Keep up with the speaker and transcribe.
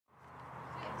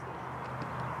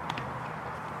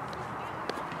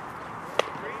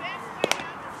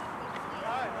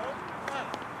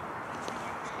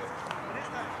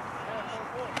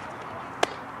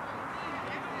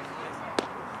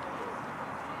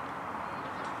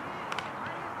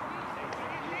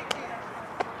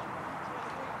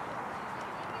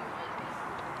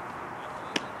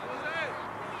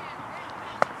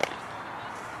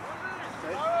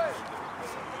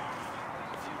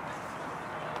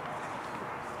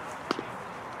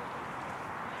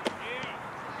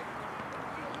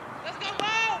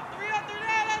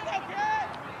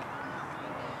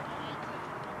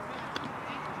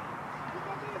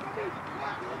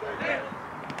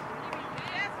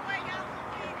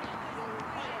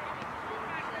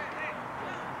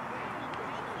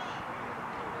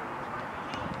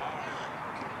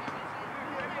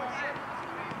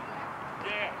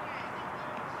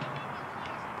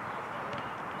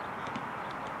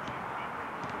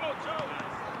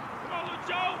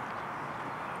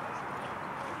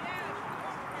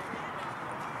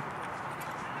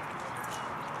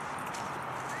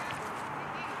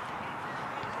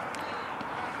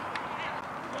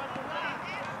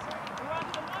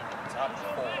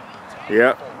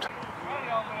Yep.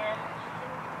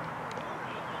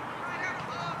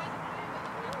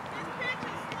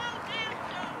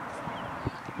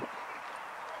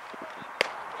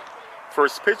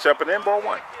 First pitch up and in, ball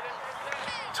one.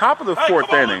 Top of the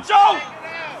fourth inning.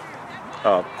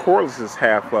 Corliss is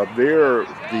half up. They're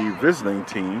the visiting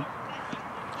team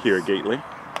here at Gately.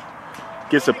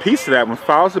 Gets a piece of that one,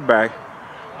 fouls it back.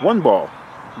 1 ball,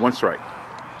 1 strike.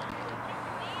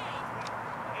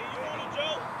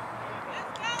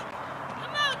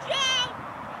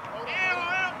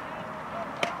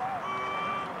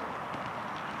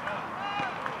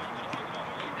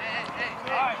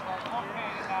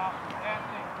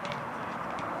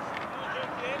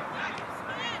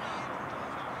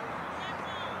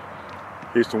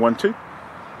 Here's the 1-2.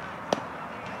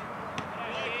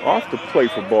 Off the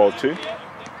plate for ball 2.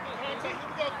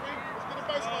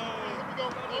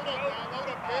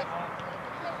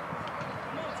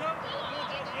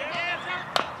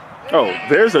 Oh,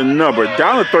 there's a number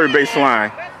down the third base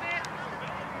line,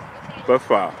 but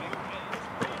foul.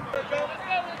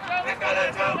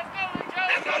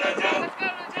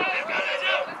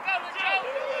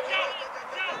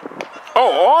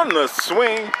 Oh, on the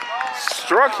swing,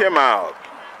 struck him out.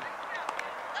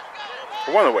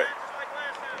 1 away.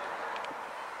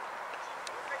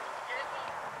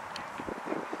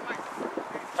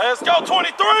 Let's go,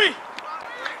 23.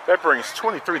 That brings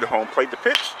 23 to home plate. The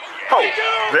pitch. Oh,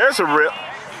 there's a rip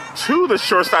to the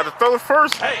shortstop to throw the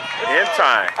first in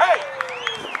time. Hey,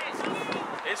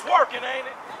 it's working, ain't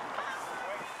it?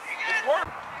 It's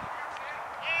working.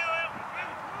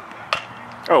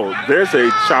 Oh, there's a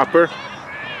chopper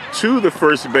to the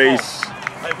first base.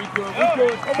 Hey, we good,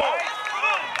 come on.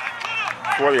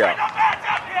 For the out.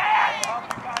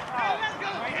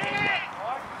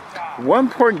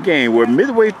 1-point game. We're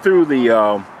midway through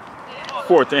the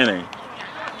fourth inning.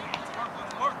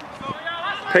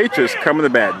 Patriots coming to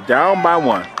bat, down by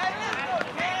 1.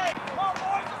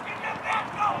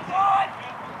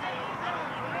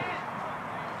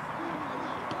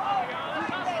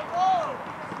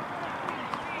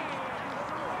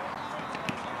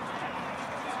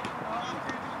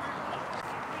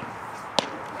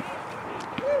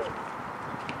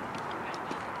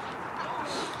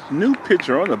 New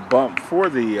pitcher on the bump for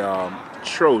the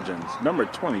Trojans. Number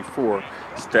 24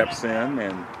 steps in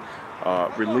and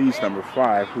relieves number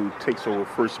 5, who takes over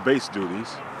first base duties.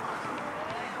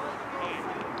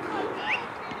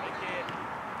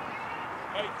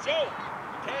 Hey, Joe,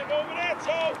 came over there,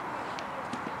 Joe.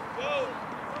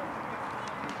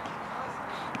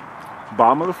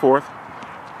 Bottom of the 4th.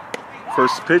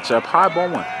 First pitch up high, ball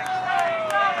 1.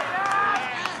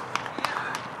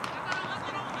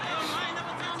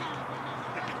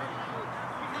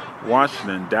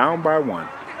 Washington down by 1.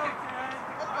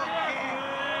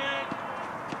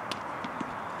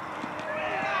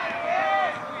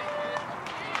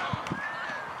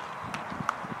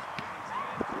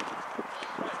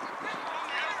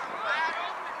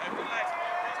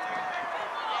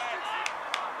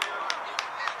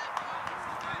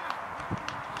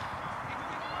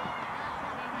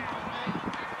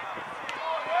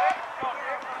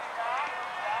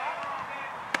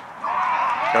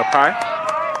 Up high.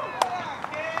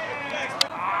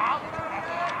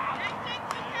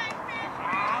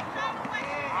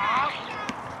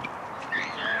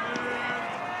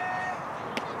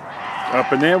 Up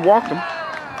and in, walked him.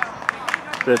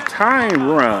 The tying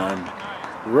run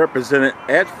represented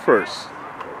at first.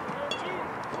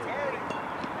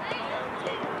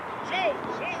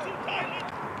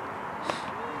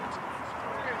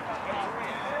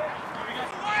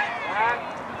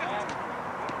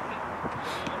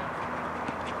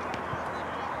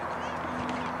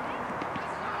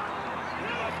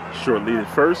 Short lead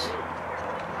at first.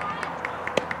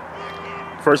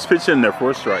 First pitch in there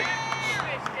for a strike.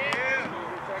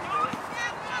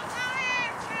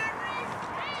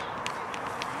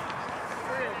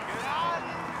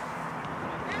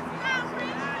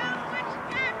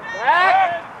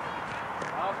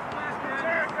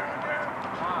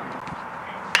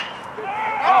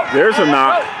 There's a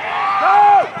knock.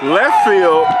 Left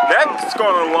field. That's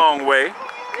going a long way.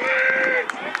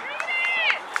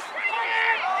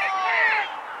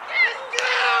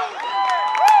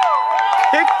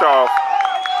 Kicked off.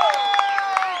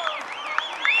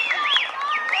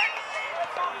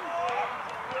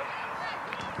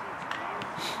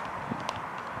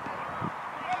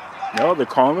 No, they're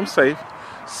calling him safe.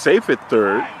 Safe at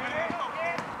third.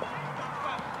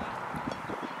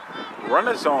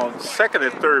 Runners on second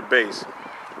and third base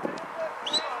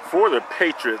for the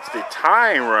Patriots. The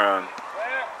tying run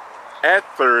at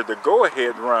third, the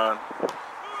go-ahead run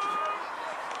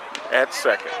at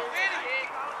second.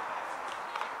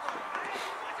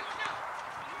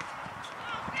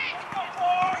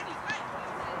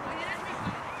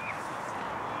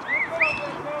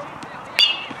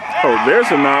 Oh, there's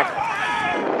a knock.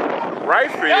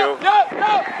 Right field.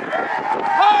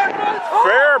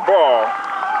 Fair ball.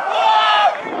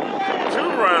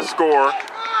 2-run score.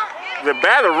 The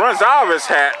batter runs out of his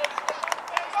hat.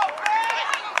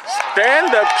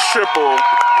 Stand-up triple,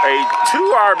 a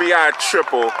 2 RBI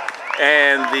triple,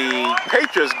 and the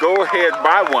Patriots go ahead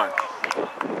by 1.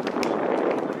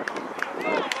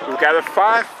 We've got a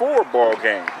 5-4 ball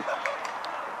game.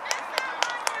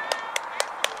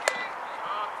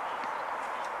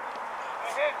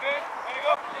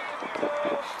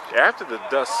 After the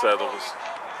dust settles,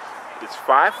 it's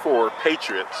 5-4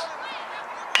 Patriots.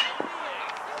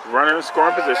 Runner in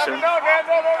scoring position,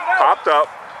 popped up,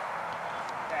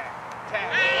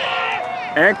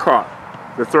 and caught.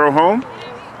 The throw home,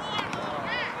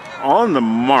 on the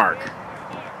mark.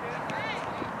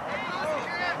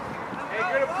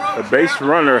 The base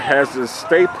runner has to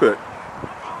stay put.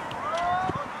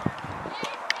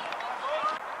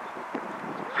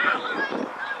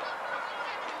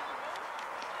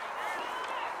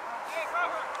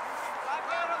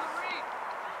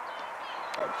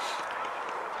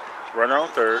 Runner on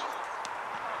third.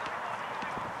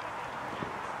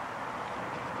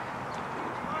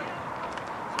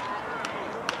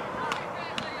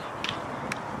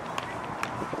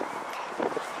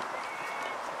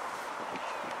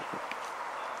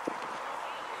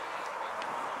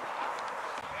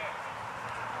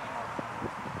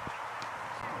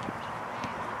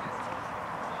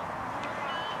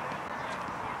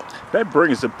 That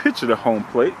brings the pitcher to home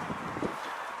plate.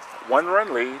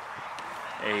 1-run lead.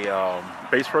 A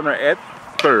base runner at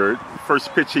third.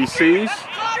 First pitch he sees.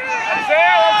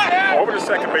 Over the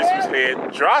second baseman's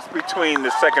head. Drops between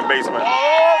the second baseman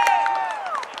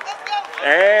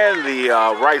and the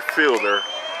right fielder.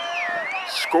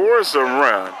 Scores a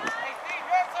run.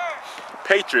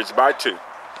 Patriots by 2.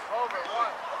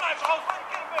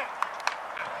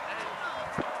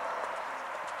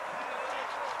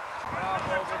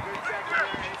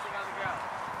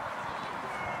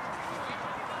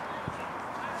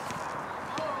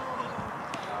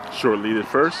 Short lead at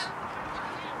first.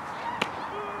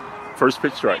 First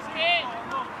pitch strike.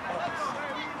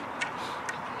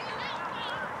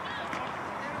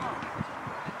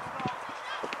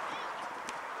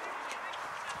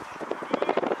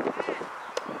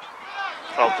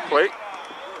 Off the plate.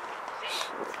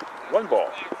 1 ball,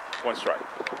 1 strike.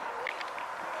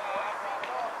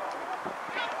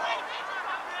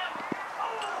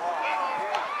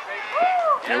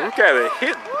 And we've got a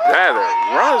hit batter.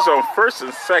 Runs on first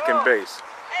and second base.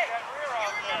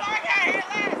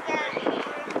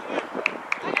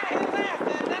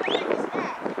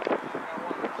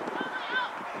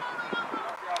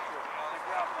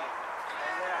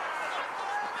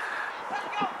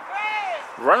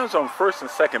 Runners on first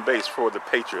and second base for the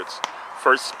Patriots.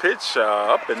 First pitch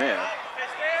up and in.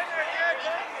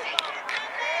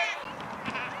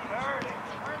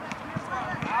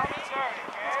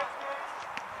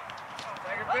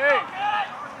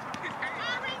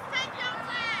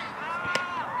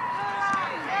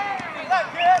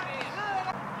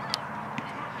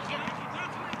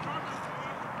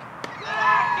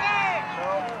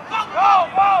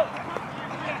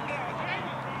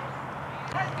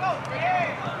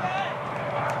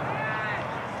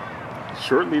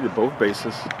 Short lead at both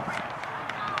bases.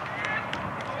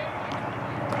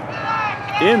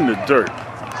 In the dirt.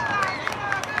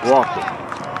 Walker.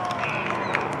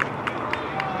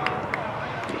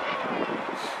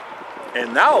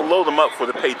 And now load them up for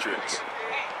the Patriots.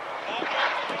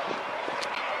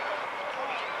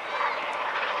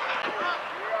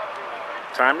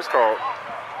 Time is called.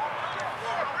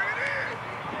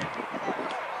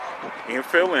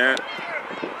 Infield in.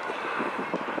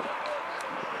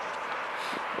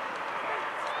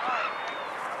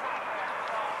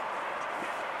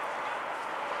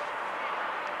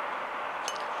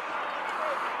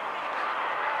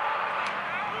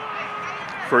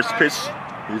 First pitch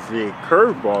is a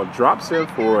curveball, drops in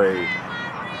for a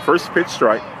first pitch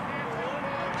strike.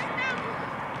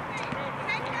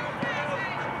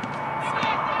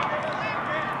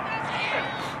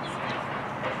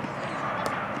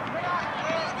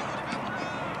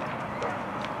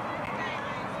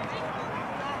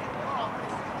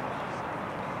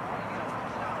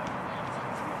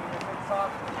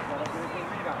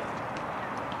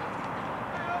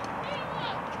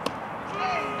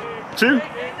 Two.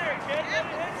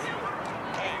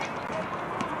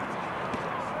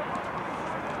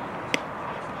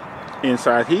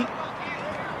 Inside heat.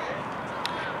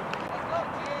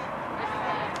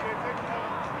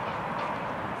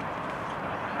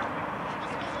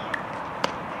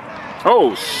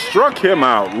 Oh, struck him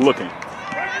out looking.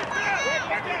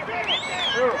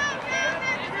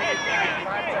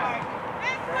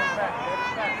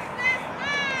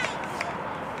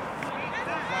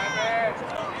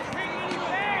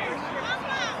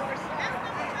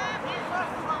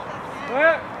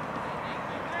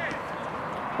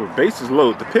 With bases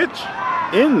loaded, the pitch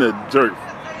in the dirt.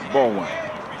 Ball one.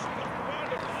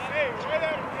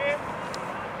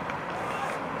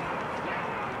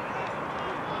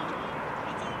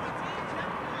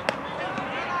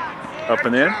 Up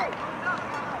and in.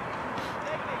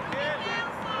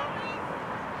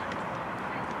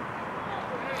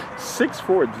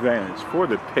 Six-4 advantage for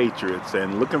the Patriots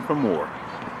and looking for more.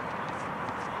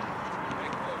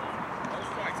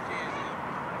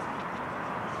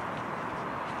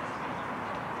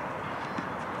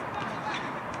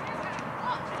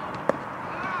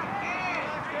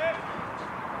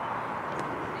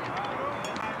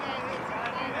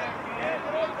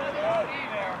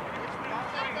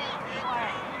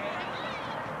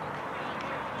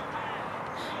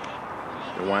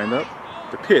 The wind up,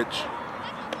 the pitch.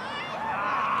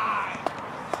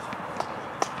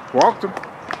 Walked him.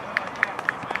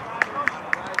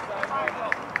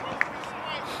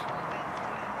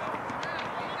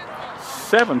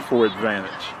 Seven-4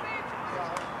 advantage.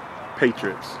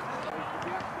 Patriots.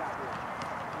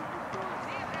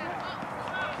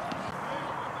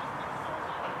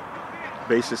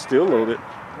 Base is still loaded.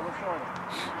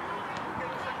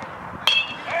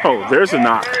 Oh, there's a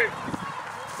knock.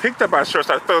 Picked up by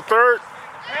shortstop. Third.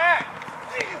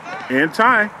 In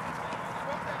time.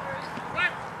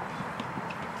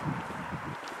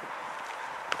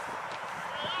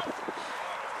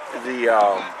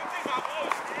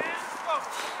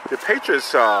 The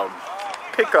Patriots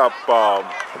pick up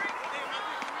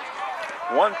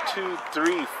 1, 2,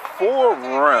 3, 4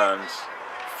 runs,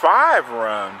 5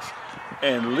 runs,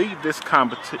 and lead this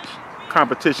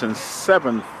competition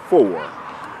 7-4.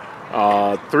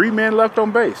 3 men left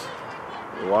on base.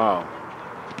 Wow.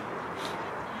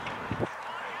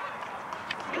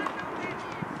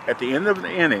 At the end of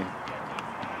the inning,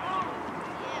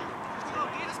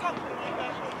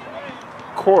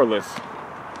 Corliss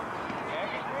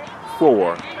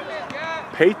 4,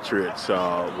 Patriots,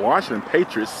 Washington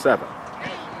Patriots 7.